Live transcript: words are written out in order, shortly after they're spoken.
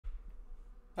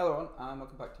Hello everyone, and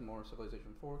welcome back to more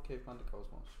Civilization 4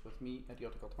 Caveman2Cosmos with me,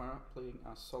 Ep023, playing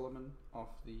as Solomon of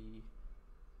the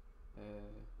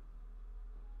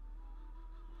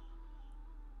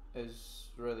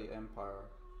Isreali Empire.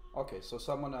 Okay, so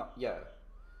someone else, yeah.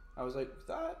 I was like,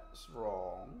 that's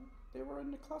wrong. They were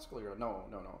in the classical era. No,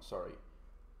 sorry.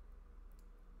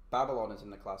 Babylon is in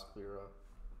the classical era.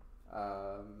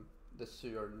 The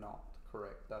two are not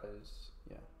correct, that is,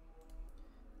 yeah.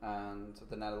 And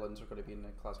the Netherlands are going to be in the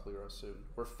classical era soon.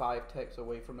 We're 5 techs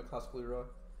away from the classical era.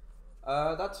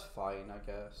 That's fine, I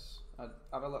guess.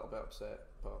 I'm a little bit upset,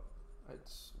 but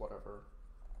it's whatever.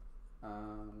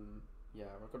 Yeah,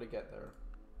 we're going to get there.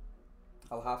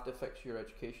 I'll have to fix your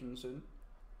education soon,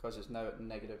 because it's now at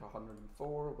negative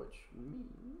 104, which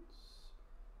means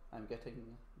I'm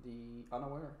getting the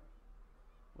unaware,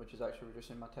 which is actually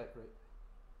reducing my tech rate.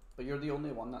 But you're the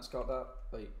only one that's got that.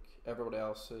 Like, everybody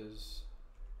else is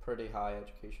pretty high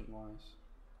education wise,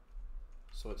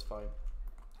 so it's fine.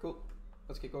 Cool,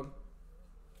 let's keep going.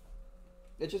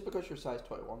 It's just because you're size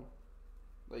 21.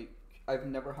 Like, I've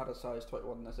never had a size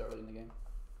 21 this early in the game,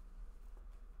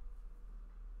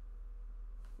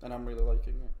 and I'm really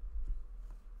liking it.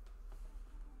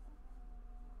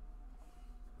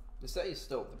 The city is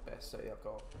still the best city I've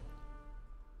got.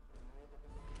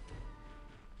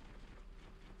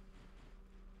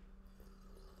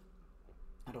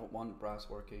 I don't want brass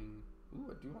working. Ooh,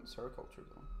 I do want sericulture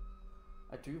though.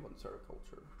 I do want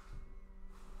sericulture.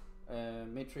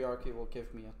 Matriarchy will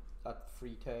give me a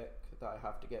free tech that I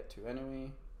have to get to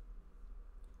anyway.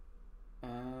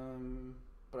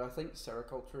 But I think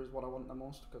sericulture is what I want the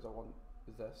most, because I want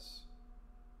this.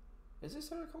 Is it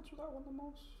sericulture that I want the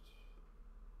most?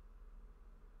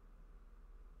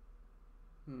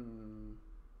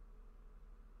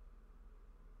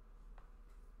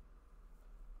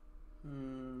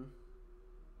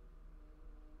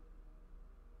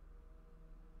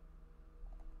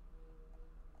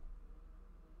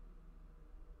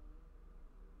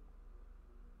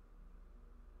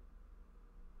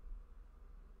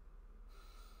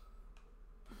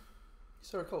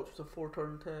 Sericulture is a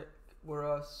 4-turn tech,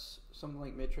 whereas something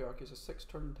like Matriarchy is a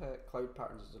 6-turn tech, Cloud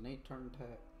Patterns is an 8-turn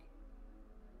tech.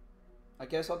 I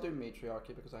guess I'll do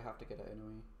Matriarchy because I have to get it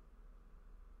anyway.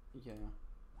 Yeah.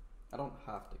 I don't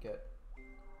have to get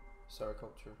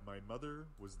sericulture. My mother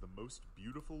was the most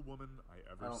beautiful woman I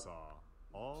ever saw.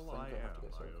 All I am,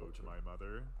 I owe to my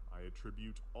mother. I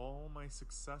attribute all my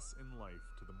success in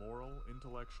life to the moral,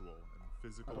 intellectual, and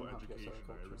physical education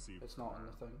I received. It's not in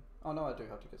the thing. Oh no, I do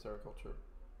have to get sericulture.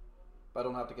 But I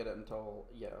don't have to get it until...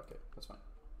 yeah, okay, that's fine.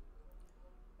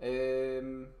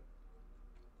 We're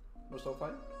still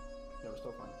fine? Yeah, we're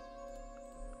still fine.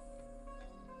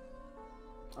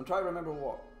 I'm trying to remember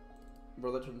what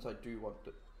religions I do want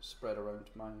to spread around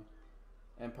my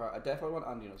empire. I definitely want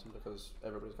Andianism because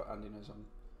everybody's got Andianism.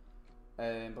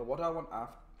 But what do I want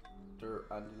after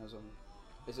Andianism?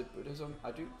 Is it Buddhism?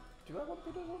 Do I want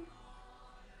Buddhism?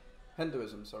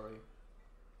 Hinduism, sorry.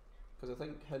 Because I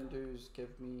think Hindus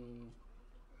give me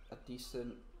a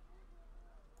decent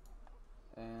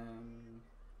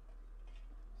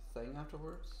thing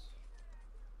afterwards.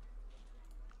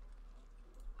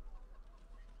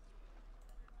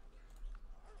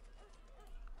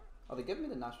 Oh, they give me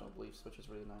the national beliefs, which is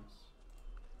really nice.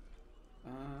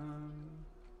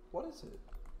 What is it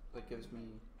that gives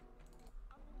me...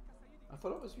 I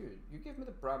thought it was you. You gave me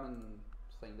the Brahmin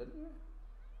thing, didn't you?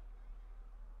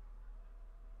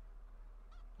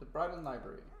 The Brahmin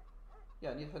library.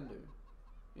 Yeah, I need Hindu.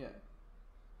 Yeah.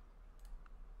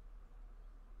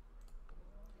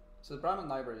 So the Brahmin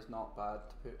library is not bad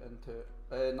to put into...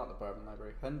 not the Brahmin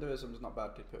library. Hinduism is not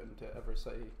bad to put into every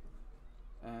city.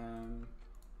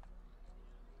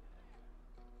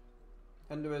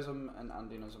 Hinduism and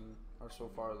Andianism are so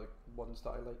far the ones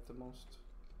that I like the most.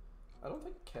 I don't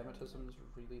think Kemetism is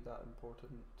really that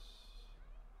important.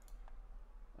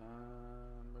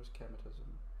 Where's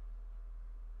Kemetism?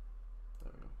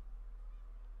 There we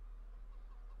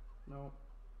go.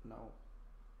 No.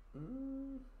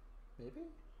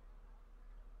 Maybe?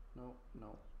 No.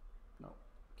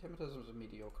 Kemetism is a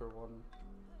mediocre one.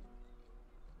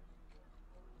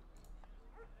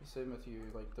 The same with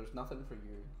you, like, there's nothing for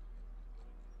you.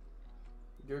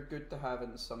 You're good to have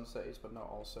in some cities, but not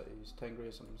all cities.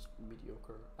 Tengriism's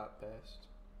mediocre at best.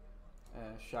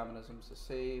 Shamanism's the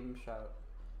same.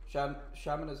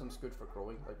 Shamanism's good for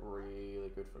growing, like really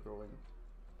good for growing.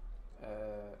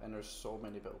 And there's so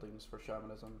many buildings for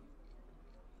shamanism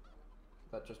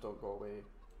that just don't go away.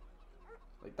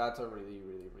 Like, that's a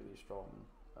really strong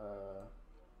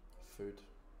food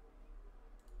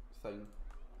thing.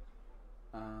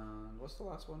 And what's the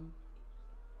last one?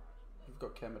 We've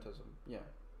got chematism. Yeah.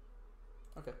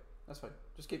 Okay, that's fine.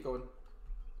 Just keep going.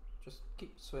 Just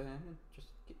keep swimming. Just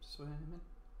keep swimming.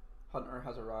 Hunter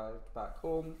has arrived back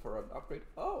home for an upgrade.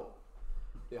 Oh,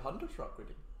 the hunters are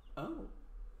upgrading. Oh,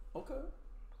 okay.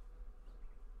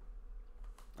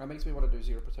 That makes me want to do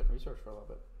 0% research for a little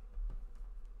bit.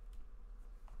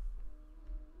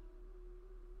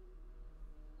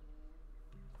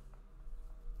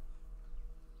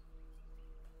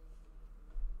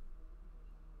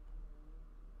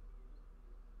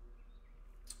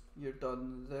 You're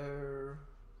done there.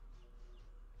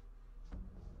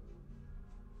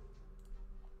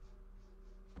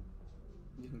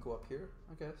 You can go up here,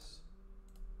 I guess.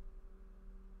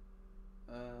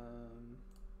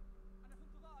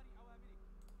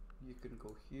 You can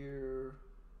go here.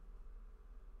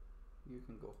 You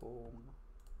can go home.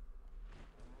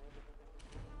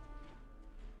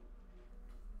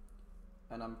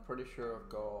 And I'm pretty sure I've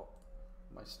got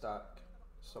my stack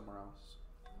somewhere else.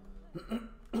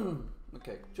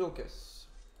 Okay, Julkis.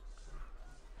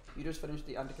 You just finished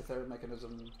the anti-catheric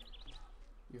mechanism.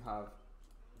 You have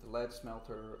the lead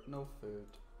smelter, no food,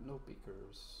 no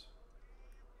beakers.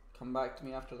 Come back to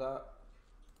me after that.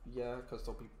 Yeah, because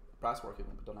there'll be brass working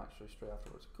will be done actually straight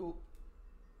afterwards. Cool.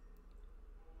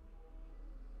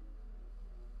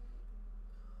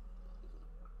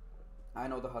 I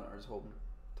know the hunter is home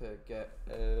to get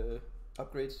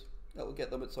upgrades. That will get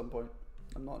them at some point.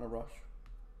 I'm not in a rush.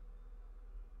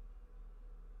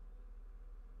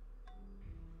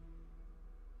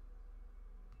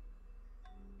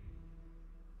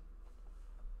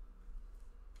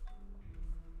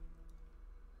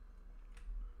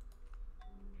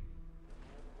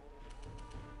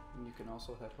 And you can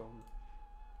also head home.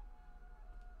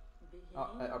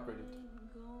 Ah, I upgraded.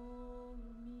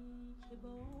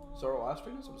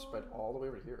 Zoroastrianism spread all the way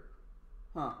over here.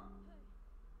 Huh.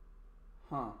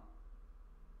 Huh.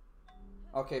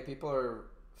 Okay, people are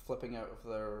flipping out of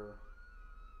their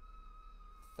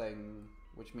thing,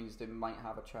 which means they might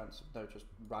have a chance of now just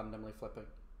randomly flipping.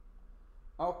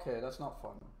 Okay, that's not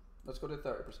fun. Let's go to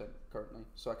 30% currently,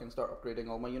 so I can start upgrading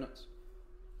all my units.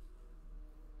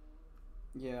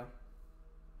 Yeah.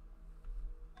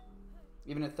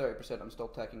 Even at 30%, I'm still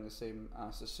taking the same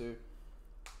as Sue.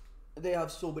 They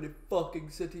have so many fucking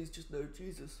cities just now,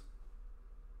 Jesus.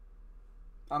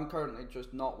 I'm currently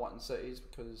just not wanting cities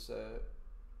because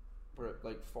we're at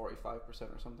like 45%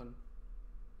 or something.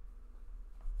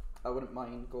 I wouldn't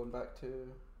mind going back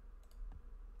to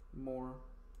more.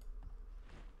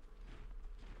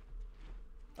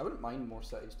 I wouldn't mind more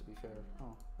cities, to be fair.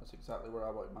 Oh, that's exactly where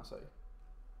I want my city.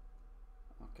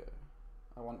 Okay.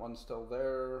 I want one still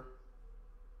there.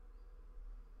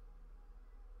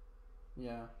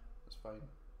 Yeah, that's fine.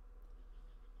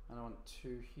 And I want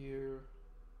 2 here.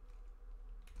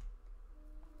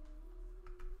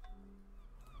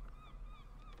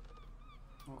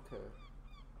 Okay.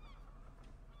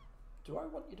 Do I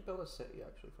want you to build a city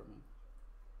actually for me?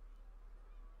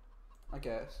 I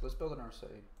guess. Let's build an our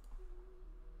city.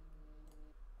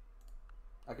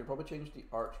 I could probably change the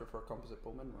archer for a composite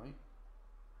bowman, right?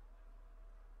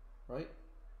 Right?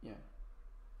 Yeah.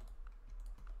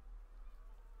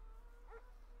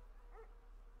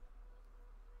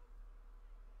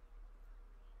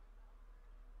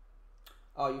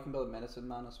 Oh, you can build a medicine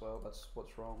man as well. That's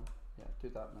what's wrong. Yeah, do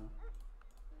that now.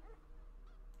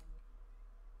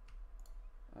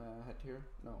 Head here?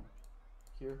 No.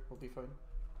 Here will be fine.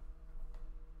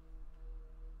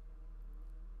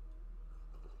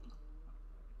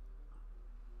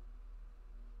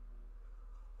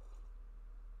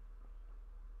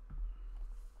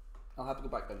 I'll have to go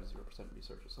back down to 0%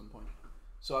 research at some point.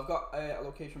 So I've got a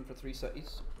location for 3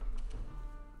 cities.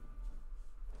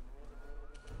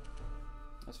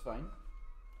 That's fine.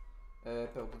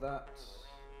 Build that.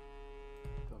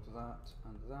 Build that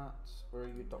and that. Where are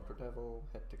you, Dr. Devil?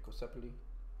 Head to Kosepoli.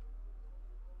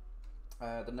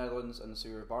 The Netherlands and the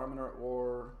Syria Barman are at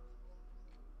war.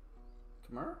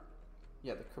 Khmer?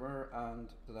 Yeah, the Khmer and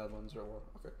the Netherlands are at war.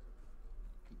 Okay.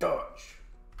 Dutch!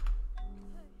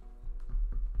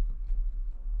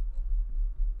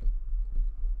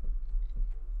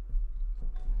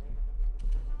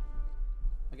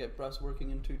 I get brass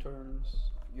working in 2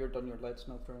 turns. You're done your lead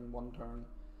smelter in 1 turn.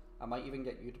 I might even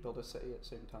get you to build a city at the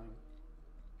same time.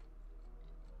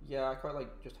 Yeah, I quite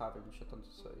like just having shit tons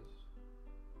of cities.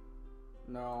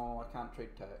 No, I can't trade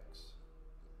techs.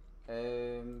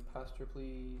 Pasture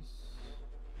please.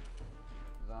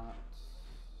 That.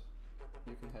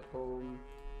 You can head home.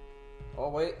 Oh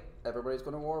wait, everybody's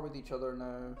going to war with each other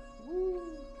now. Woo!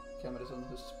 Chematism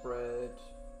has spread.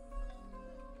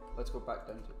 Let's go back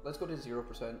down to, let's go to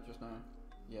 0% just now.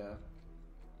 Yeah.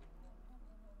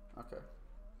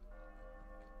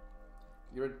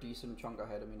 You're a decent chunk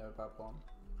ahead of me now, Babylon.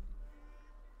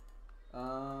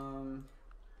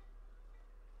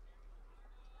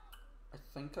 I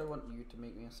think I want you to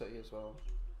make me a city as well.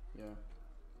 Yeah.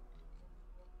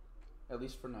 At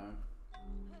least for now.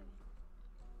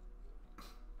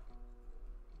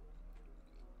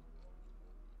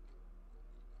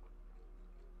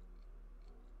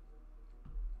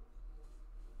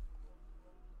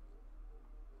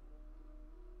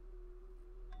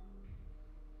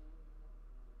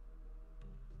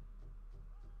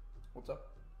 What's up?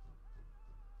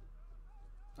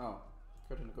 Oh,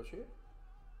 care to negotiate?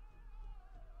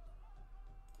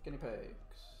 Guinea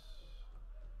pigs,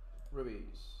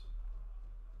 rubies,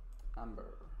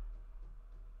 amber,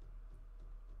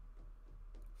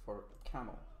 for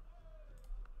camel,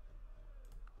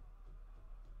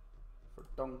 for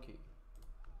donkey,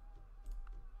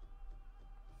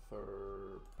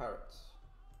 for parrots.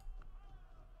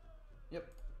 Yep,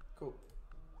 cool.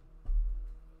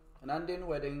 An Andean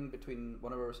wedding between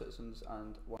one of our citizens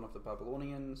and one of the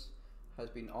Babylonians has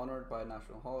been honoured by a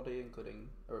national holiday, including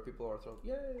our people are thrilled.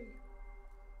 Yay!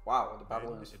 Wow, the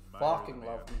Babylonians fucking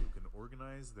love me. Who can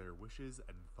organize their wishes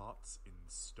and thoughts in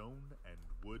stone and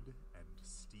wood and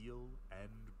steel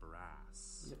and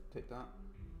brass. Yep, take that.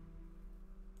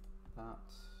 That.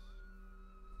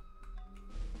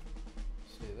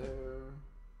 Stay there.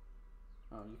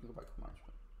 Oh, you can go back to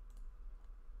management.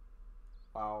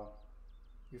 Wow.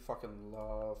 You fucking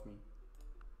love me.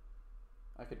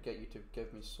 I could get you to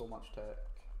give me so much tech.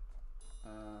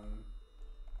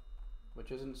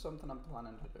 Which isn't something I'm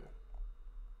planning to do.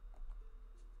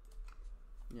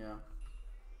 Yeah.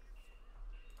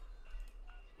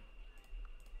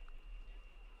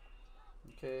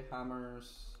 Okay,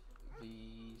 hammers,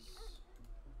 these,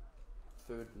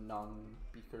 food none,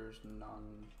 beakers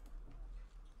none.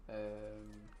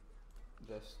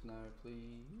 This now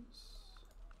please.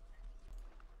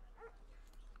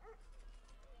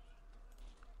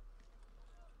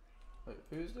 Wait,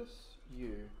 who's this?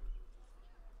 You.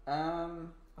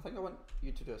 I think I want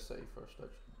you to do a city first, actually.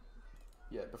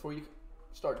 Yeah, before you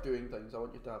start doing things, I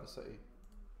want you to have a city.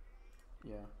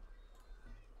 Yeah.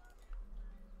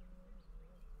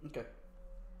 Okay.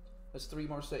 There's 3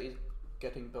 more cities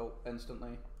getting built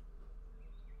instantly.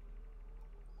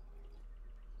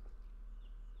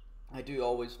 I do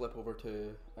always flip over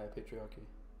to patriarchy.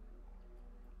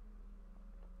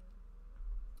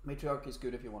 Matriarchy is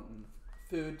good if you're wanting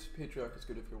food, patriarchy is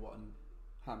good if you're wanting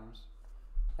hammers.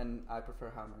 And I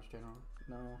prefer hammers generally.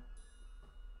 No.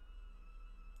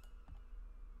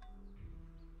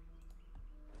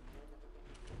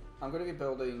 I'm going to be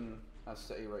building a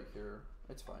city right here.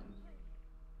 It's fine.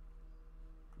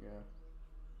 Yeah.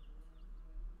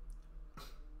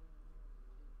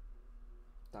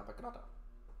 Tabagrata.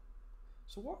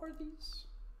 So what are these?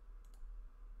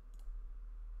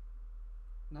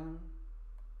 No.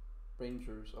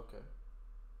 Rangers, okay.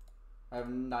 I have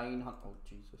 900. Oh,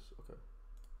 Jesus, okay.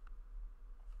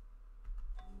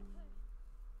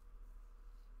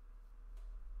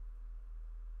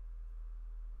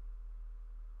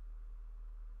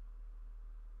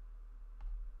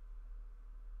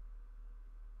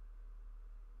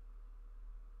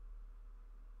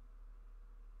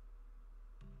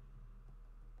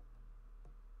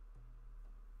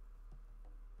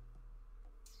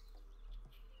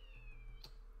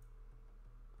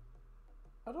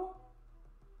 I don't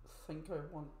think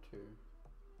I want to.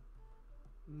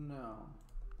 No.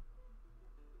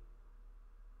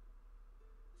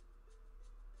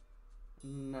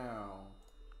 No.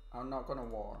 I'm not gonna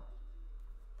war.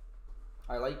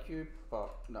 I like you,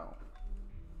 but no.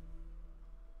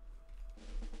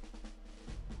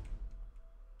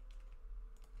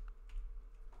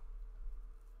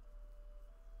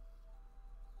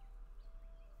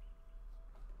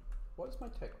 What is my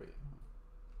tech rate?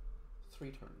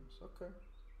 3 turns, okay.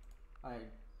 I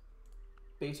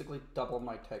basically double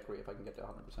my tech rate if I can get to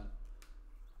 100%.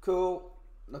 Cool.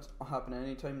 That's not happening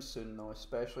anytime soon though,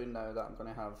 especially now that I'm going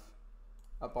to have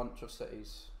a bunch of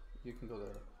cities. You can go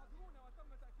there.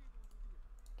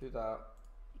 Do that.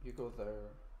 You go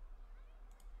there.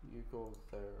 You go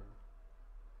there.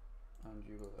 And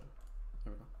you go there.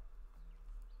 There we go.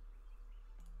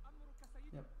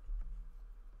 Yep.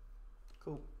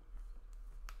 Cool.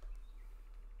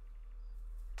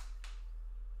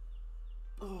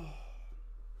 Oh.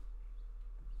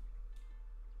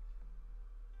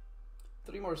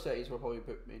 3 more cities will probably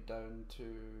put me down to.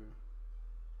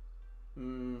 I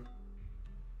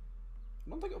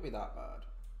don't think it'll be that bad.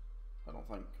 I don't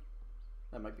think.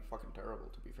 That might be fucking terrible,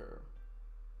 to be fair.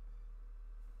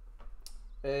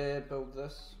 Build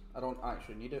this. I don't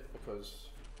actually need it because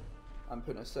I'm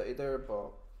putting a city there,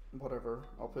 but whatever.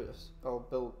 I'll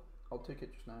take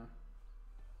it just now.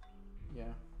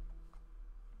 Yeah.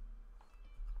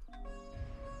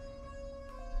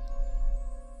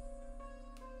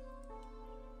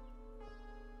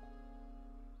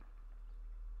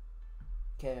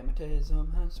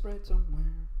 Chematism has spread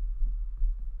somewhere.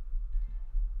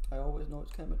 I always know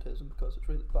it's chematism because it's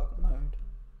really fucking loud.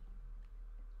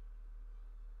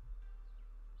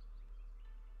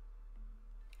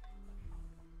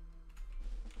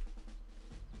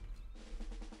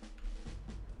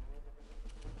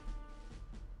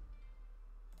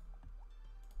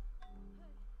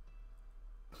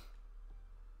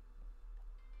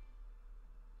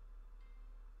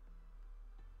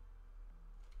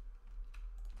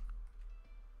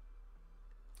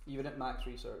 Even at max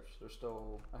research, they're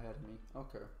still ahead of me.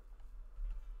 Okay.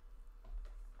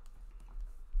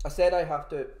 I said I have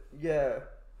to, yeah.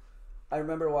 I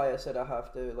remember why I said I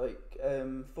have to, like,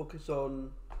 focus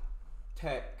on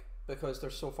tech because they're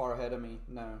so far ahead of me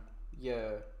now.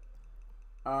 Yeah.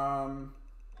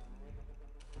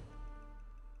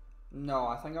 No,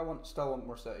 I think still want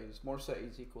more cities. More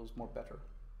cities equals more better.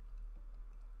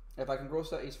 If I can grow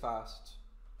cities fast,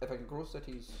 if I can grow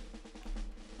cities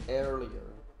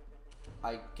earlier,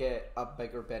 I get a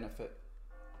bigger benefit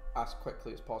as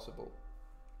quickly as possible.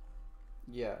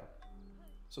 Yeah.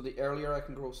 So the earlier I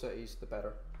can grow cities, the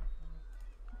better.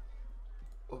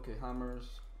 Okay,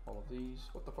 hammers, all of these.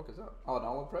 What the fuck is that? Oh, an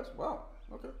olive press? Wow,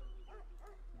 okay.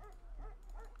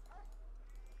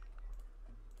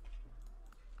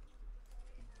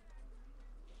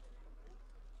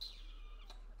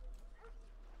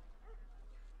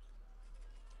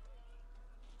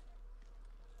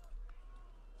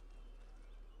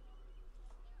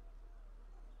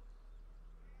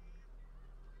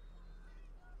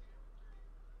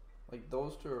 Like,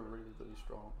 those two are really, really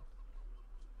strong.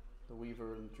 The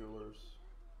Weaver and Jewelers.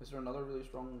 Is there another really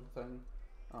strong thing?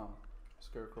 Oh,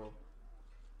 Scarecrow.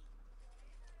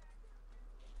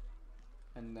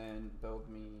 And then build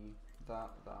me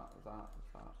that,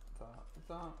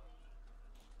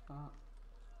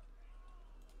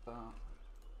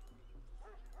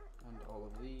 and all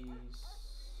of these.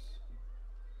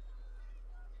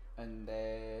 And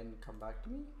then come back to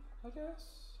me, I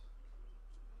guess?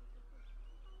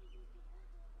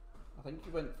 I think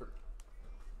you went for...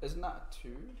 Isn't that a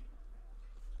 2?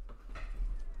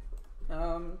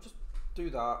 Just do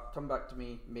that. Come back to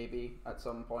me, maybe, at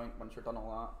some point, once you're done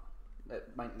all that.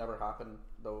 It might never happen,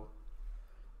 though.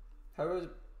 How is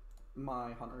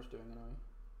my hunters doing anyway?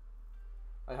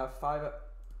 I have 5...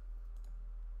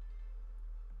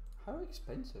 How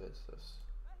expensive is this?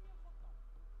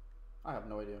 I have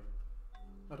no idea.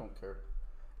 I don't care.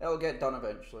 It'll get done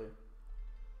eventually.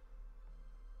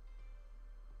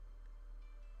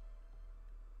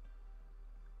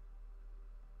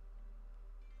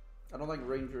 I don't think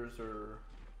Rangers are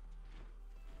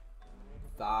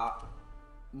that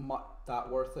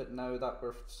worth it now that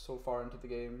we're so far into the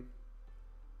game.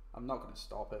 I'm not going to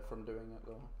stop it from doing it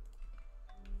though.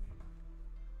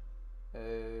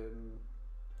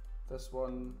 This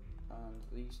one and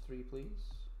these 3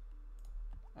 please,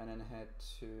 and then head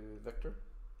to Victor.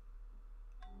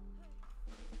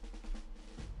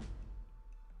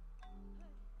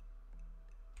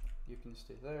 You can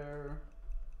stay there.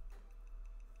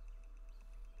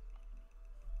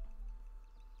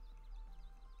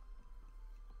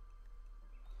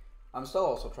 I'm still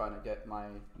also trying to get my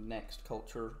next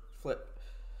culture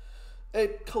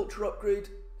culture upgrade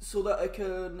so that I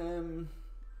can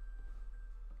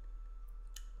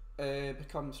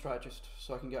become strategist,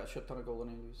 so I can get a shit ton of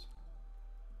golden alies.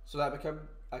 So that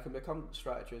I can become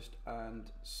strategist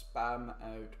and spam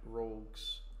out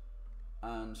rogues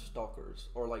and stalkers,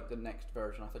 or like the next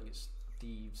version, I think it's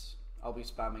thieves. I'll be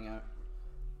spamming out.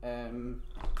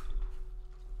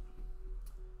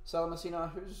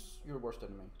 Salamacina, who's your worst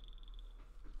enemy?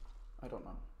 I don't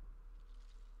know.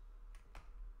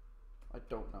 I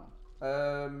don't know.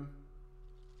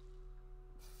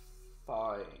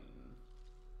 Fine.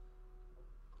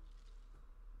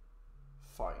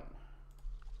 Fine.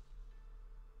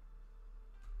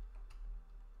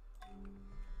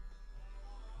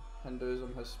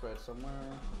 Hinduism has spread somewhere.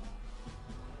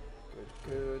 Good,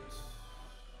 good.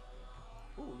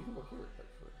 Oh, you can go here,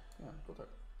 actually. Yeah, go there.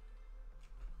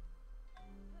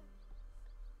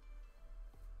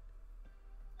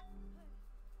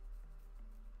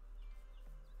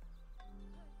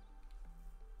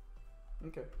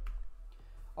 Okay.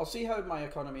 I'll see how my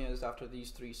economy is after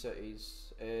these 3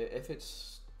 cities. If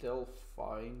it's still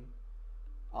fine,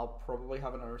 I'll probably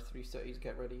have another 3 cities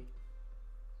get ready.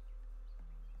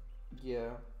 Yeah.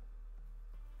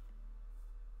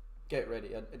 get ready.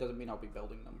 It doesn't mean I'll be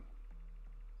building them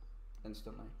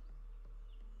instantly.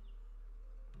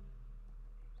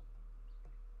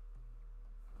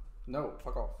 No,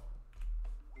 fuck off.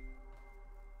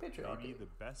 Patriarchy. Maybe the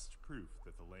best proof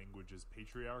that the language is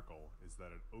patriarchal is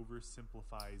that it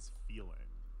oversimplifies feeling.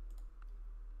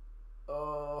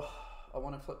 I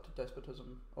want to flip to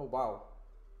despotism. Oh wow.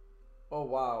 Oh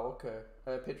wow, okay.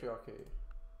 Patriarchy.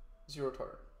 0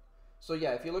 turn. So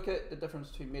yeah, if you look at the difference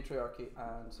between matriarchy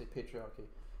and say patriarchy.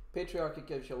 Patriarchy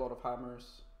gives you a lot of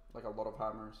hammers. Like a lot of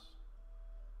hammers.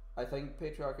 I think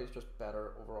patriarchy is just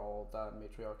better overall than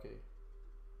matriarchy.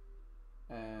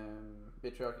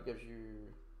 Patriarchy gives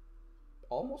you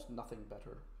almost nothing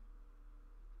better.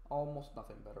 Almost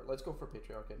nothing better. Let's go for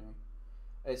patriarchy anyway.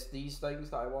 It's these things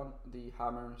that I want, the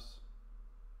hammers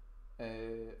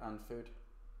and food.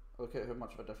 Look at how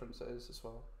much of a difference it is as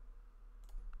well.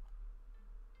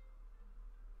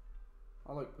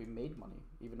 Oh look, we made money,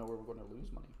 even though we were going to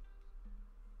lose money.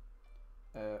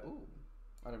 Ooh,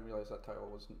 I didn't realise that tile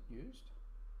wasn't used.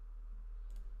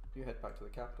 You head back to the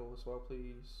capital as well,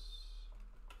 please.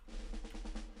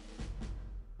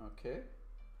 Okay.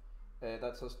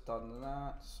 That's us done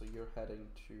that, so you're heading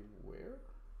to where?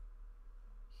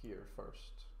 Here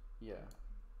first. Yeah.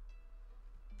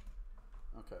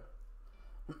 Okay.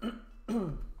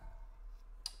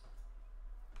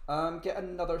 Get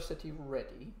another city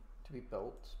ready to be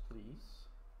built, please.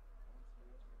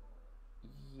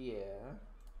 Yeah.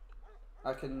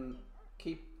 I can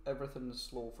keep everything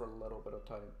slow for a little bit of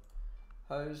time.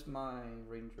 How's my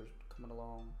rangers coming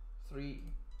along? 3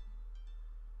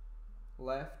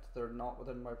 left, they're not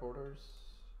within my borders.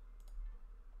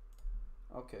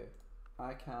 Okay,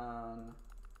 I can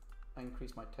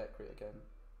increase my tech rate again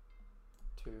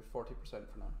to 40%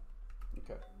 for now.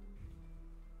 Okay.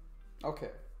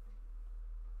 Okay.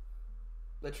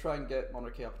 Let's try and get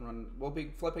monarchy up and running. We'll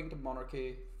be flipping to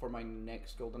monarchy for my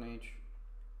next golden age.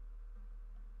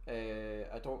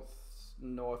 I don't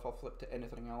know if I'll flip to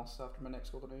anything else after my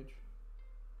next golden age.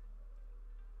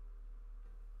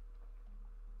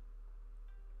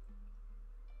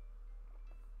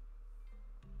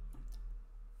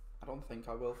 I don't think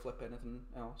I will flip anything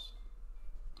else.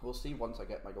 We'll see once I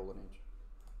get my golden age.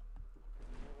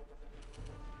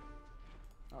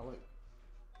 Oh look.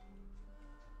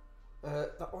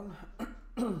 That one.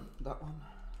 That one.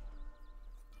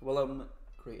 Willem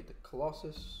created the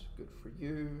Colossus. Good for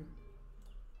you.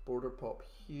 Border pop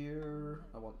here.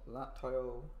 I want that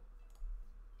tile.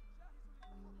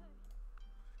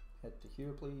 Head to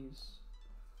here, please.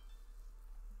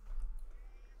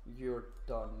 You're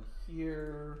done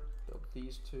here. Build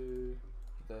these two.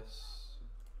 This.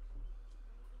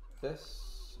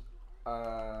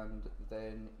 And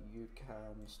then you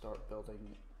can start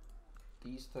building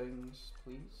these things,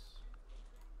 please.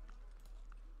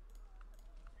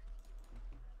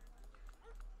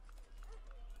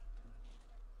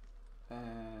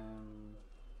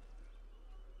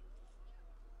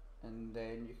 And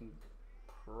then you can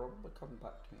probably come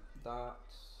back to me. That.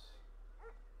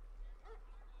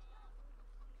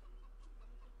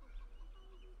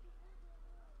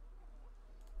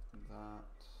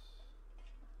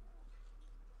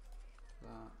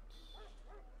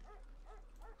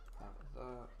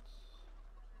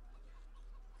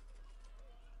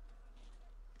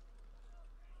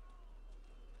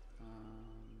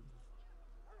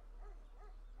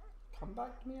 Come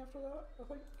back to me after that, I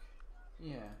think.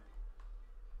 Yeah.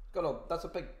 That's a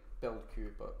big build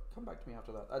queue, but come back to me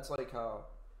after that. That's like a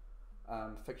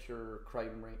fix your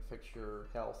crime rate, fix your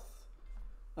health,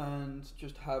 and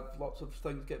just have lots of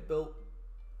things get built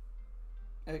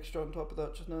extra on top of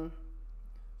that just now.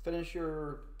 Finish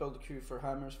your build queue for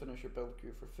hammers, finish your build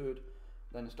queue for food,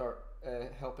 then start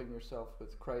helping yourself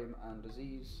with crime and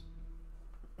disease.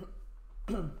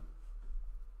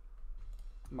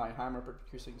 My hammer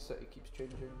producing city keeps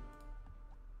changing.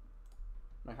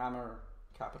 My hammer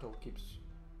capital keeps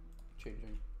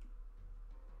changing.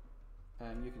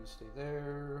 And you can stay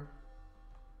there.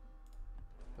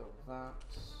 Build that.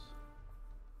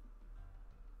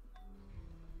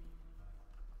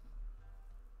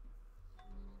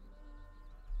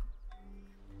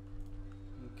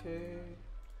 Okay,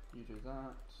 you do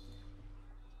that.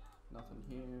 Nothing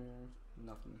here,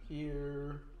 nothing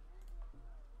here.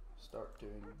 Start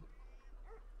doing.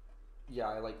 Yeah,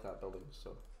 I like that building,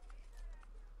 so.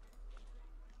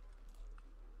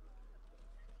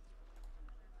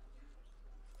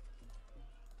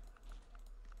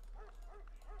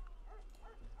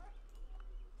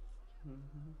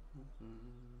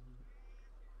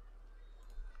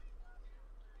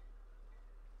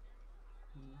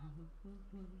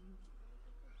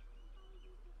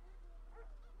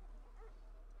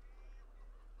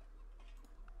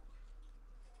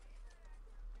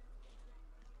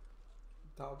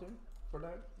 That'll do for now.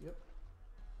 Yep.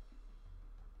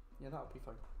 Yeah, that'll be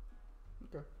fine.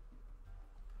 Okay.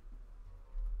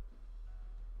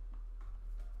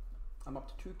 I'm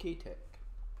up to 2k tech.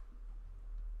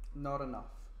 Not enough.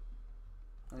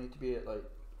 I need to be at like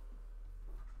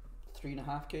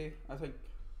 3.5k, I think,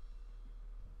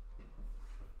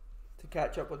 to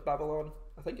catch up with Babylon.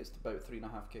 I think it's about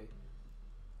 3.5k.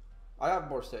 I have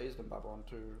more cities than Babylon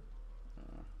too.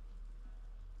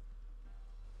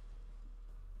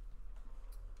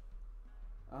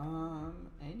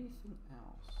 Anything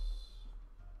else?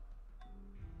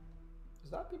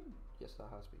 Has that been? Yes, that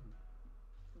has been.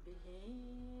 I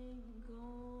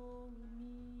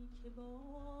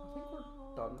think we're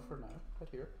done for now. Right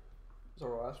here.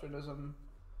 Zoroastrianism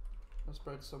has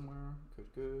spread somewhere.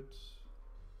 Good.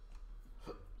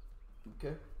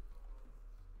 Okay.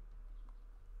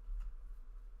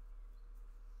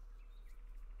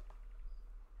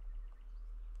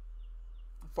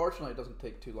 Fortunately, it doesn't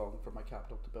take too long for my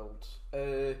capital to build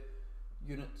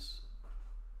units.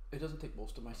 It doesn't take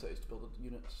most of my cities to build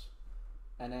units,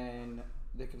 and then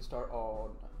they can start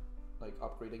on like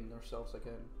upgrading themselves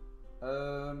again.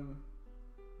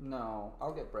 No,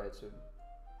 I'll get bread soon.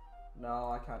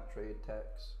 No, I can't trade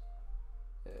techs.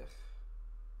 Ugh.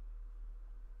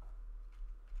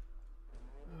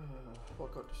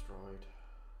 What got destroyed?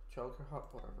 Childcare hut,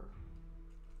 whatever.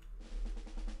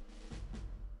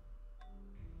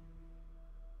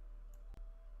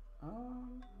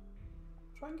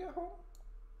 Try and get home.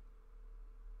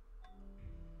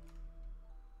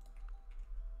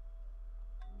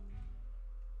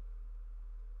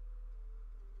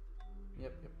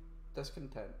 Yep.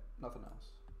 Discontent, nothing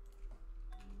else.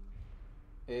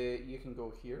 You can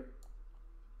go here.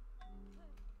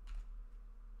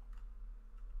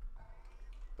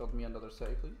 Build me another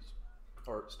city, please.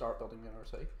 Or start building me another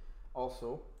city.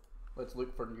 Also, let's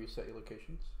look for new city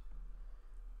locations.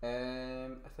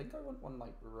 I think I want one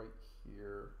like right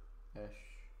here-ish.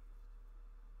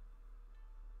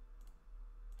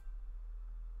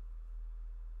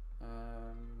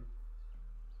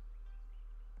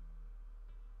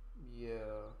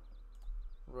 Yeah,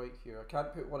 right here. I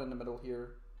can't put one in the middle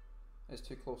here. It's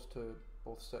too close to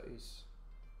both cities.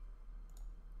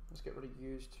 Let's get rid of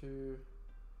use too.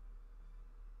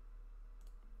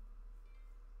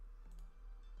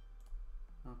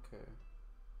 Okay.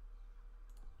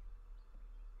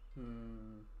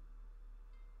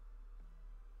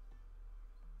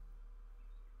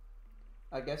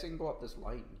 I guess I can go up this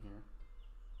line here.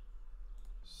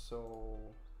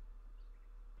 So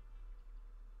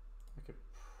I could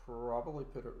probably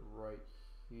put it right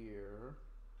here.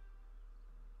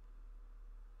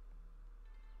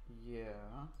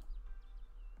 Yeah.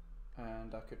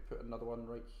 And I could put another one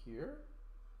right here.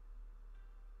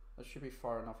 That should be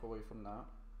far enough away from that.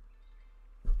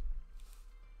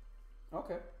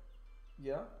 Okay.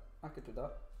 Yeah, I could do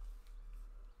that.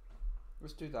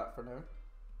 Let's do that for now.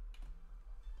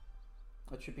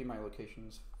 That should be my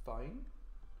locations fine.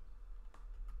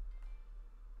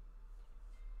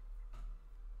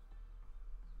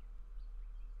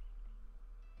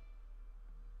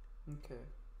 Okay.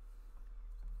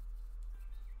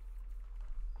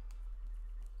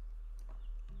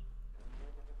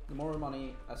 The more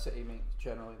money a city makes,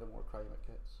 generally the more crime it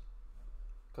gets.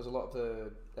 Because a lot of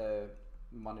the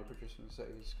money producing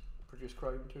cities produce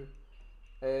crime too.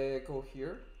 Go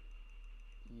here.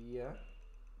 Yeah.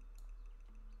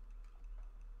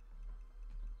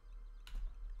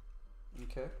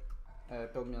 Okay.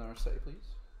 Build me another city,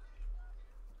 please.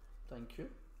 Thank you.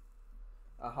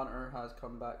 A hunter has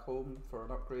come back home for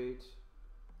an upgrade.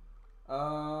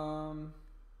 Am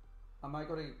I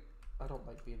gonna? I don't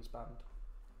like being spammed.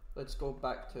 Let's go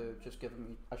back to just giving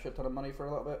me a shit ton of money for a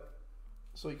little bit,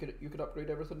 so you could upgrade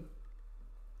everything.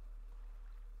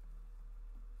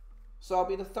 So I'll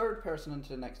be the third person into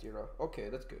the next era. Okay,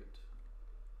 that's good.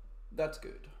 That's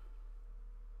good.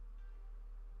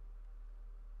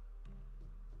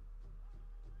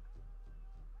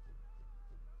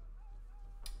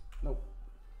 Nope.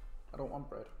 I don't want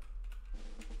bread.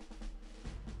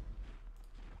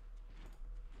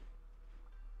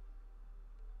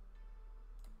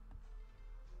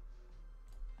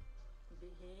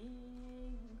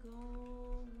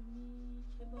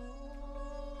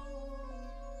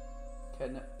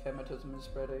 Chemetism is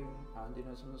spreading,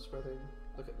 Andianism is spreading.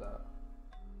 Look at that.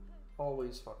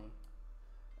 Always funny.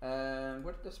 And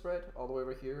where did this spread? All the way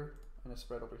over here, and it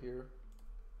spread over here.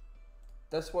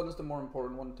 This one's the more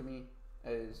important one to me,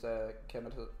 is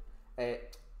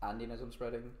Andianism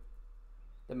spreading.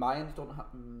 The Mayans don't have...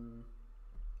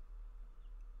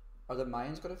 Are the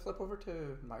Mayans going to flip over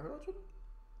to my religion?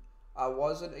 I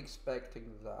wasn't expecting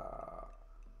that.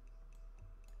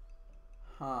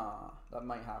 Huh, that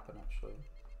might happen actually.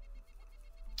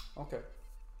 Okay.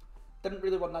 Didn't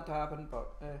really want that to happen,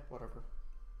 but whatever.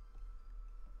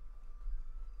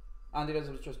 Andy's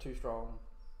was just too strong.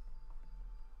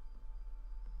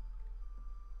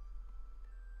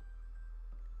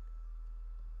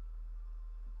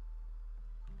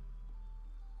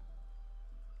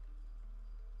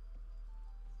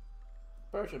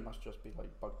 Persia must just be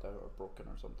like bugged out or broken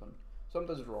or something.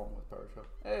 Something's wrong with Persia.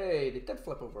 Hey, they did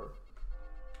flip over.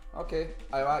 Okay,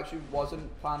 I actually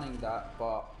wasn't planning that,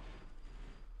 but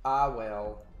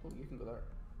well. Oh, you can go there.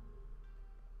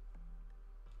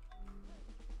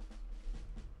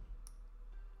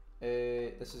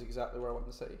 This is exactly where I want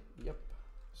the city. Yep.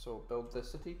 So build this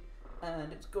city,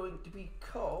 and it's going to be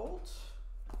called.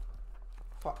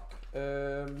 Fuck.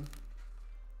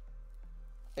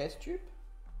 S-Tube,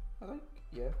 I think.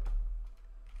 Yeah.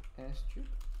 S-Tube.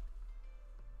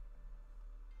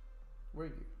 Where are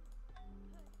you?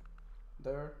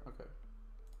 There. Okay.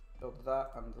 Build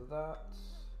that and that.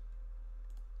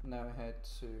 Now head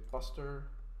to Buster.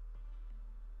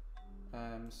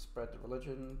 Spread the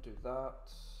religion. Do that.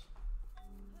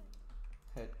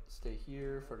 Stay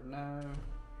here for now.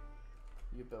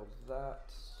 You build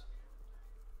that.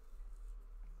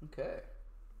 Okay.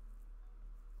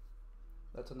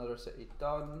 That's another city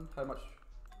done. How much?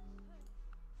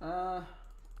 I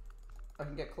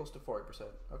can get close to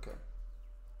 40%. Okay.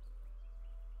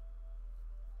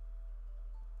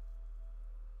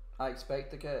 I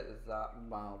expect to get that.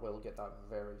 Well, we'll get that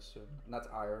very soon. And that's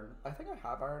iron. I think I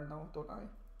have iron now, don't I?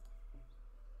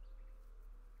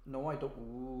 No, I don't.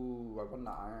 Ooh, I want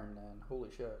the iron then. Holy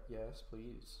shit. Yes,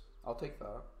 please. I'll take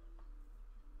that.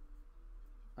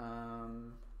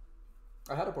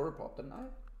 I had a border pop, didn't I?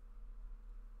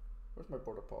 Where's my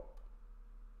border pop?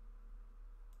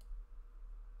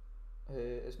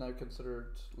 It's now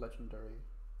considered legendary.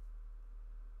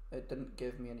 It didn't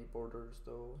give me any borders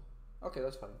though. Okay,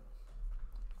 that's fine.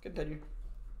 Continue.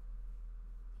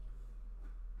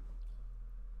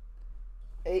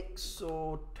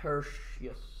 Exotertius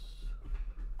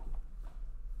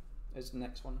is the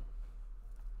next one.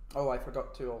 Oh, I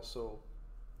forgot to also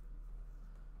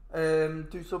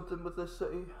do something with this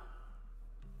city.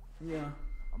 Yeah.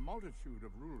 A multitude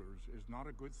of rulers is not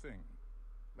a good thing.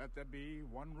 Let there be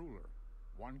one ruler,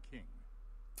 one king.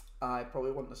 I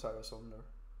probably want the Cyrus cylinder.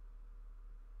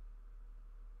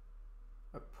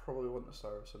 I probably want the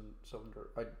Cyrus cylinder.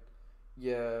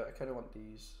 Yeah, I kind of want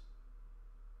these.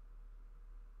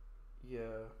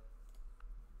 Yeah.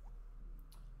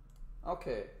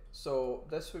 Okay, so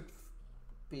this would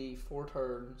be 4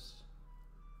 turns.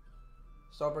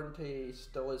 Sovereignty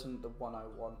still isn't the one I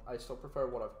want. I still prefer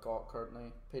what I've got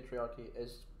currently. Patriarchy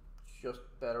is just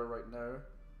better right now.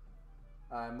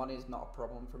 Money is not a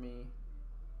problem for me.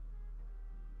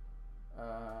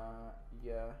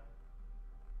 Yeah.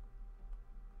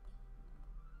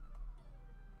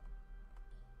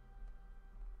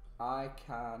 I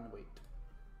can wait.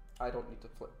 I don't need to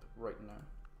flip right now.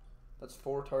 That's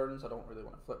 4 turns. I don't really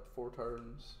want to flip 4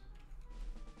 turns.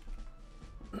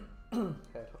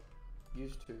 Head home.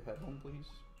 Use to head home, please.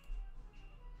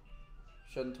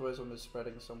 Shintoism is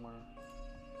spreading somewhere.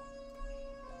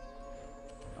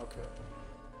 Okay.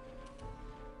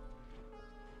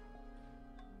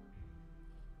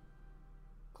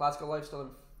 Classical lifestyle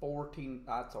in 14.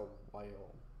 That's a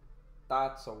while.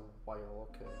 That's a while.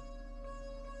 Okay.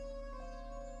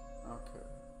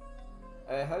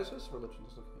 Okay. How's this religion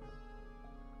looking?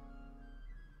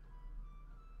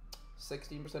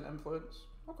 16% influence.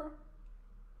 Okay.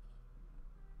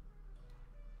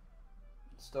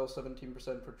 Still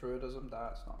 17% for druidism.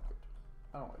 That's not good.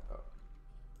 I don't like that.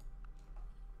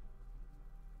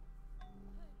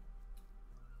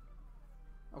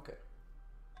 Okay.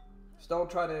 Still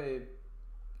trying to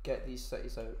get these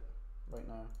cities out right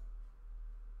now.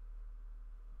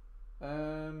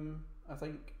 I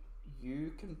think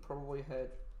you can probably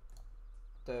head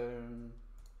down.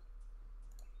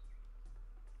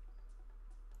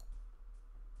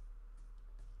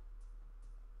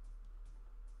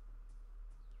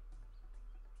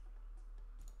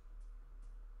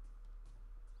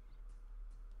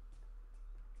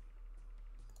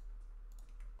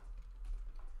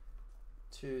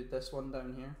 To this one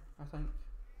down here, I think.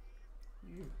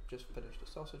 You just finished a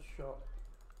sausage shop.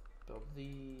 Build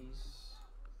these,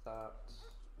 that,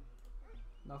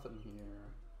 nothing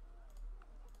here.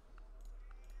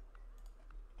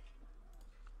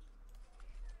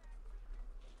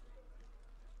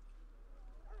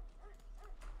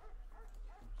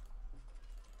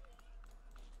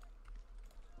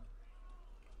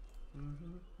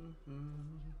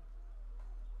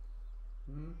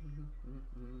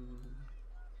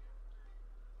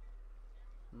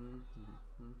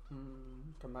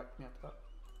 Come back to me after that.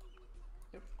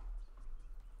 Yep.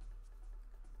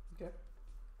 Okay.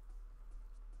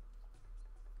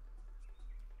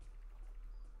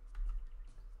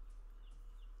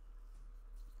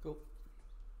 Cool.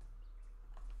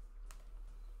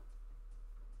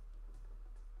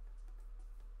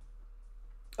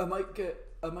 I might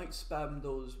spam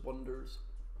those wonders.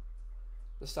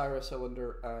 The Cyrus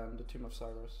Cylinder and the Tomb of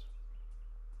Cyrus.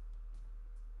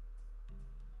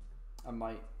 I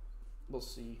might. We'll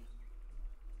see.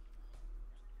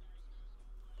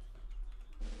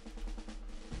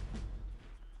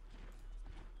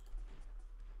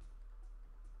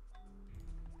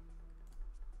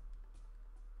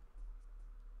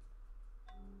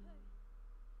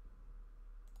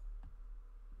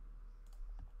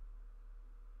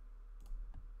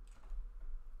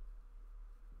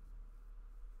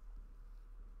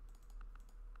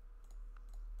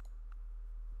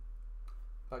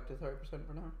 Back to 30%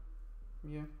 for now.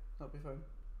 Yeah, that'll be fine.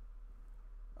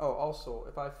 Oh, also,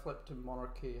 if I flip to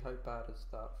monarchy, how bad is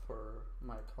that for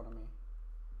my economy?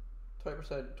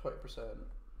 20%, 20%,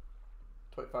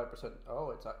 25%. Oh,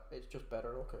 it's just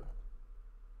better. Okay.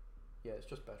 Yeah, it's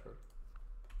just better.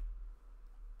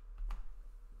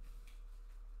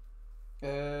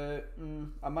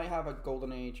 I might have a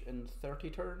golden age in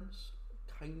 30 turns.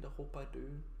 Kinda hope I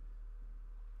do.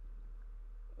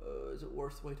 Is it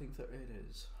worth waiting 30? It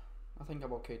is. I think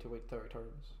I'm okay to wait 30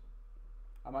 turns.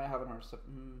 I might have another civic.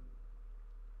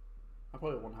 I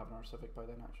probably won't have another civic by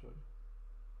then, actually.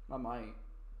 I might.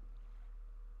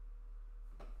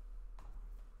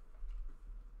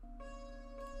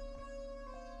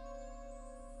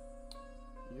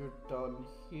 You're done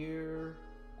here.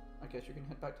 I guess you can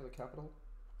head back to the capital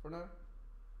for now.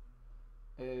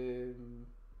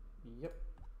 Yep.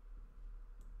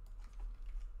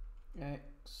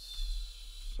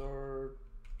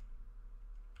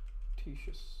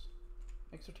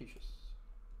 Exortitious.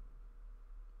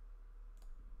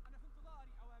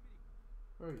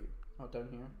 Where are you? Oh, down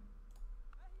here.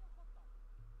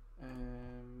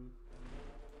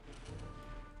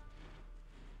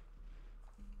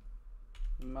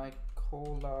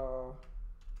 Mykola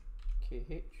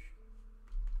KH.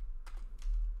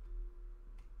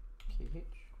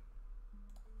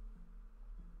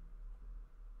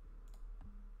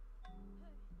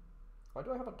 Why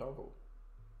do I have a doggo?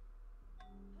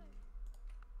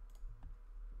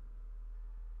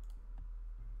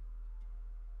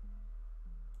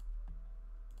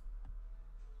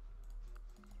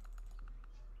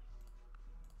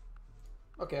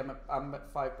 Okay, I'm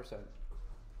at 5%.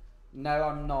 Now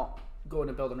I'm not going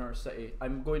to build another city.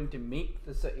 I'm going to make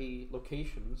the city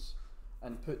locations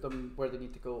and put them where they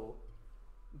need to go,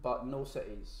 but no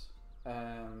cities.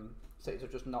 Cities are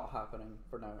just not happening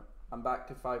for now. I'm back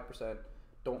to 5%.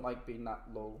 Don't like being that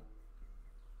low.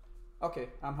 Okay,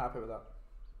 I'm happy with that.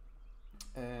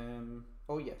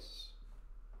 Oh yes.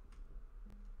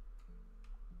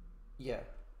 Yeah.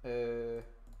 Okay.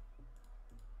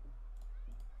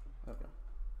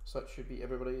 So it should be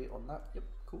everybody on that. Yep,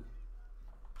 cool.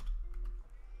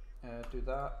 Do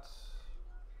that.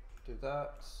 Do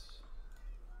that.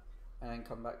 And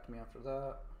come back to me after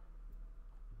that.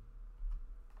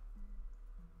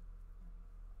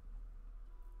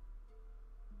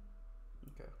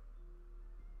 Okay.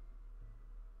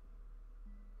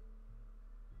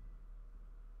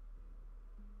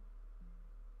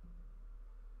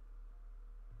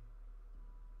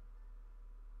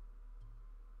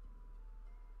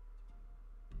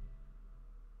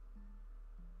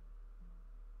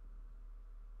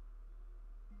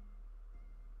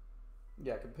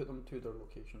 Yeah, I can put them to their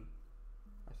location,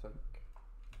 I think.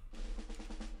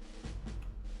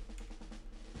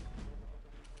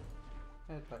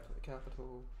 Head back to the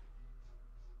capital.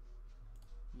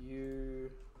 You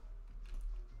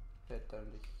head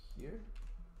down to here.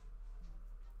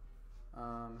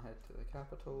 Head to the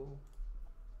capital.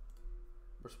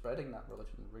 We're spreading that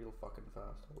religion real fucking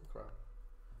fast, holy crap.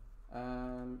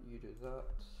 You do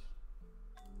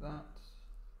that.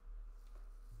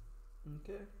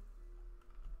 Okay.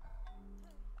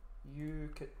 You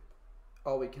could.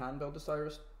 Oh, we can build a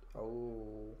Cyrus.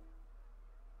 Oh.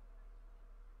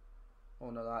 Oh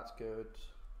no, that's good.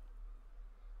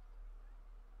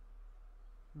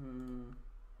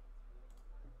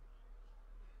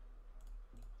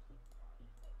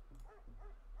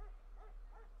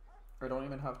 I don't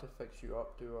even have to fix you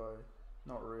up, do I?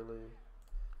 Not really.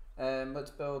 Let's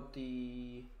build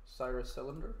the Cyrus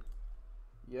cylinder.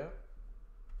 Yeah.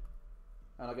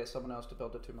 And I'll get someone else to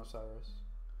build the Tomb of Cyrus.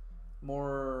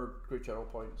 More great general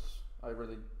points. I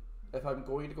really, if I'm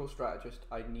going to go strategist,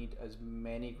 I need as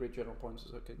many great general points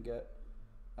as I can get,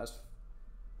 as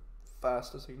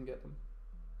fast as I can get them.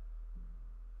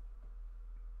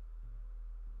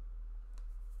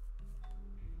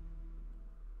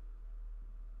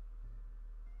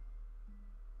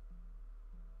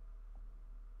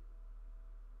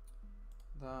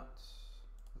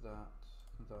 That,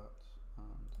 and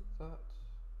that.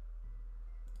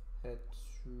 Head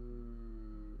to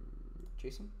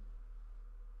Jason.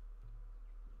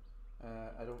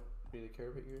 I don't really care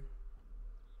about you.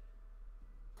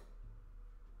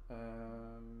 I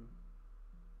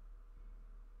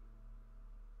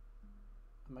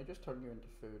might just turn you into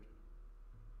food.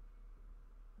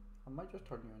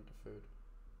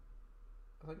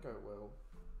 I think I will.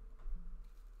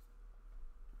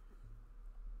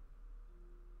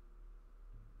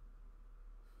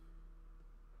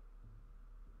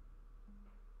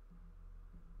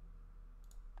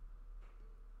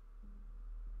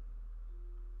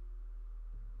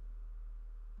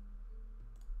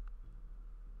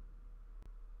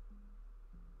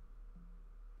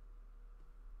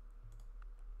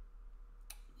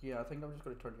 Yeah, I think I'm just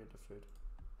going to turn you into food.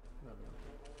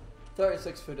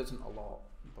 36 food isn't a lot,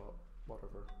 but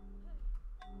whatever.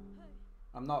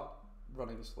 I'm not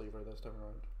running the slaver this time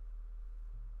around.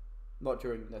 Not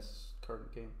during this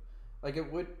current game. Like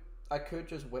I could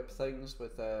just whip things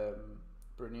with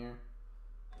Brunier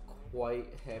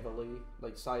quite heavily.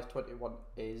 Like size 21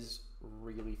 is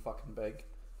really fucking big.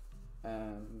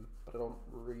 But I don't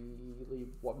really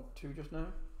want to just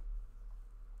now.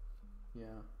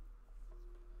 Yeah.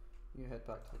 You head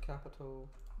back to the capital.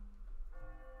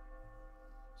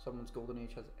 Someone's golden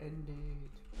age has ended.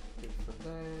 Good for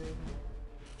them.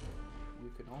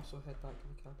 You can also head back to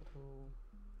the capital.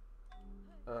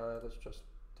 Let's just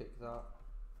take that.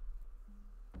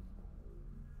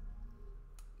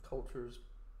 Cultures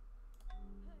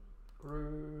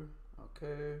grew.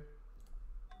 Okay.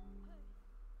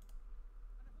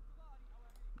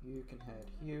 You can head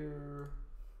here.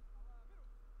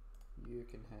 You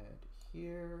can head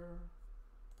here.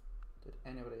 Did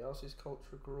anybody else's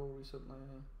culture grow recently?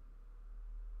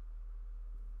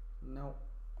 No,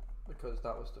 because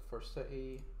that was the first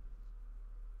city.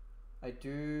 I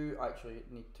do actually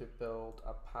need to build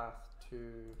a path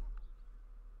to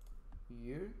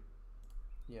you.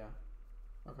 Yeah.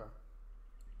 Okay.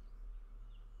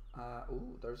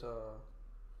 Ooh, there's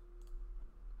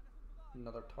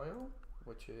another tile,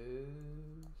 which is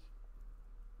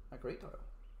a great tile.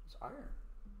 It's iron.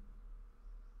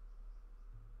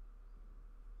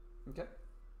 Okay.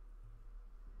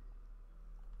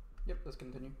 Yep, let's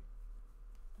continue.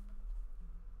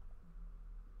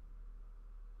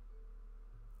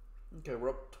 Okay, we're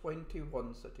up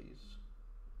 21 cities.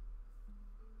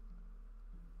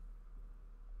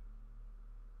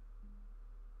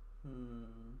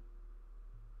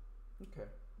 Okay.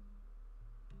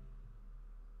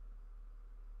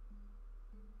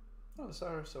 Oh, the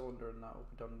Sarah cylinder and that will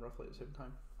be done roughly at the same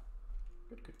time.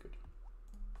 Good, good, good.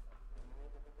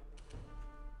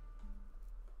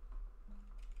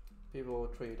 People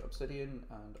trade obsidian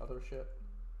and other shit.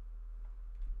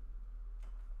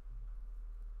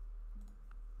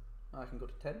 I can go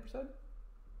to 10%?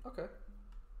 Okay.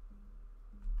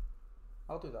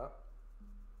 I'll do that.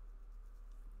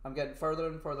 I'm getting further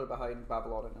and further behind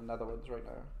Babylon and the Netherlands right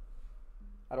now.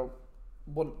 I don't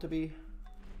want to be.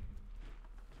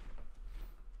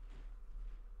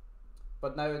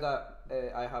 But now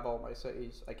that I have all my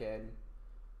cities again,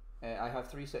 I have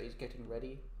 3 cities getting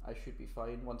ready. I should be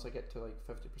fine. Once I get to like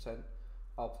 50%,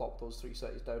 I'll plop those 3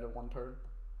 cities down in one turn.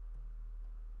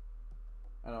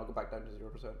 And I'll go back down to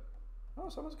 0%. Oh,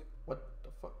 someone's get— what the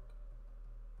fuck?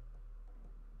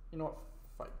 You know what?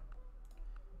 Fine.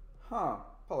 Huh.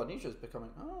 Polynesia's becoming—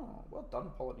 oh, well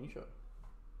done, Polynesia.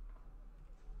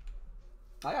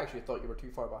 I actually thought you were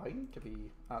too far behind to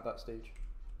be at that stage.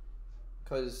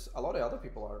 Because a lot of other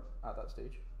people are at that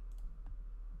stage.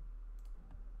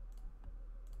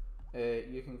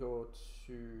 You can go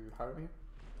to Harmir.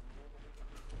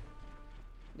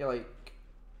 Yeah, like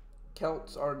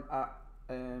Celts aren't at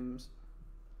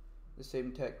the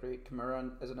same tech rate.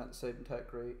 Cameron isn't at the same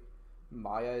tech rate.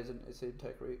 Maya isn't at the same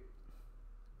tech rate.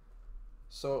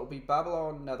 So it'll be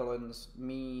Babylon, Netherlands,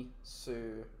 me,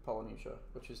 Sue, Polynesia,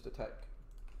 which is the tech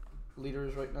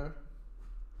leaders right now.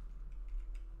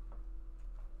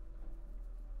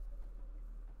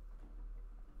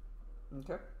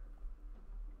 Okay.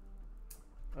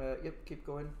 Yep, keep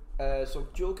going. So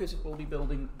Jolkis will be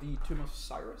building the Tomb of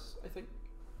Cyrus, I think.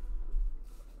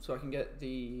 So I can get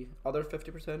the other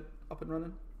 50% up and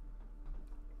running.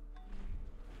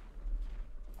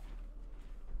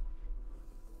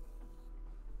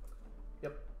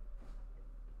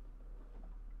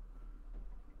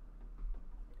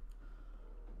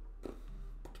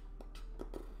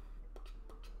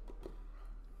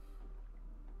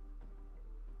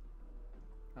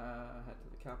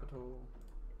 capital.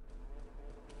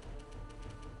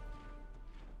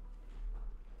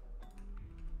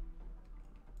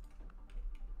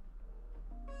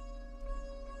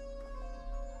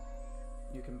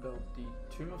 You can build the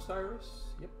Tomb of Cyrus.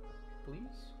 Yep,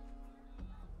 please.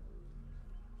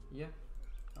 Yeah,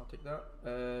 I'll take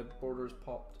that. Borders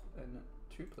popped in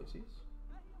 2 places.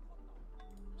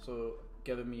 So,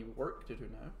 giving me work to do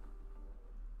now.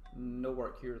 No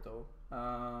work here though.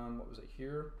 What was it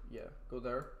here? Yeah, go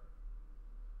there.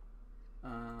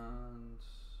 And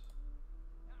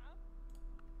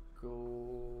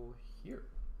go here.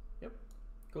 Yep,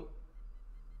 cool.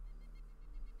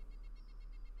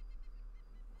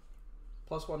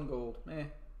 +1 gold.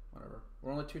 Whatever.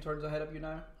 We're only 2 turns ahead of you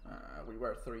now. We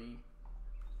were 3.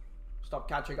 Stop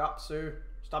catching up, Sue.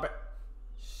 Stop it.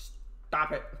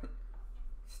 Stop it.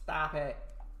 Stop it.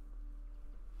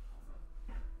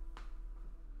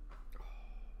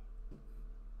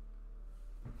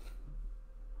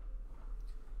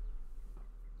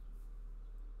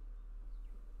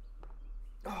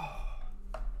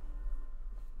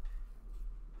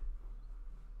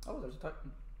 Oh, there's a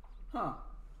Titan. Huh.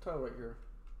 Tile right here.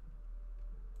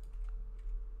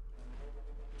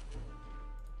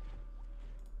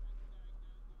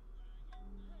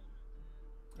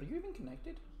 Are you even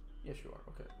connected? Yes, you are.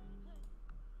 Okay.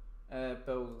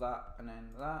 Build that and then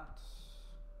that.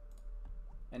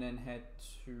 And then head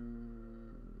to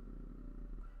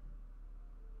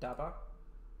Daba.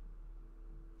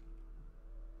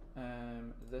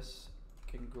 This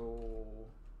can go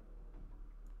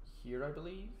here, I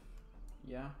believe.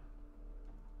 Yeah.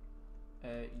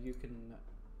 You can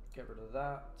get rid of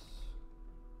that.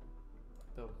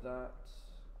 Build that.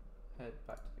 Head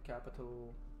back to the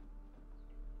capital.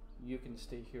 You can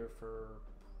stay here for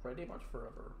pretty much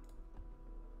forever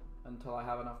until I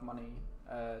have enough money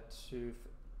to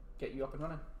get you up and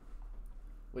running,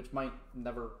 which might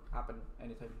never happen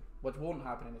anytime, which won't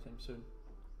happen anytime soon.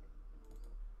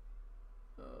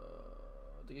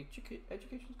 The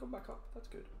education's gone back up. That's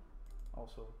good.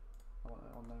 Also, I want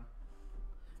it on there.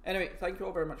 Anyway, thank you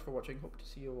all very much for watching. Hope to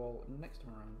see you all next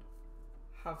time around.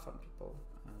 Have fun, people,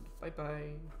 and bye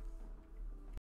bye.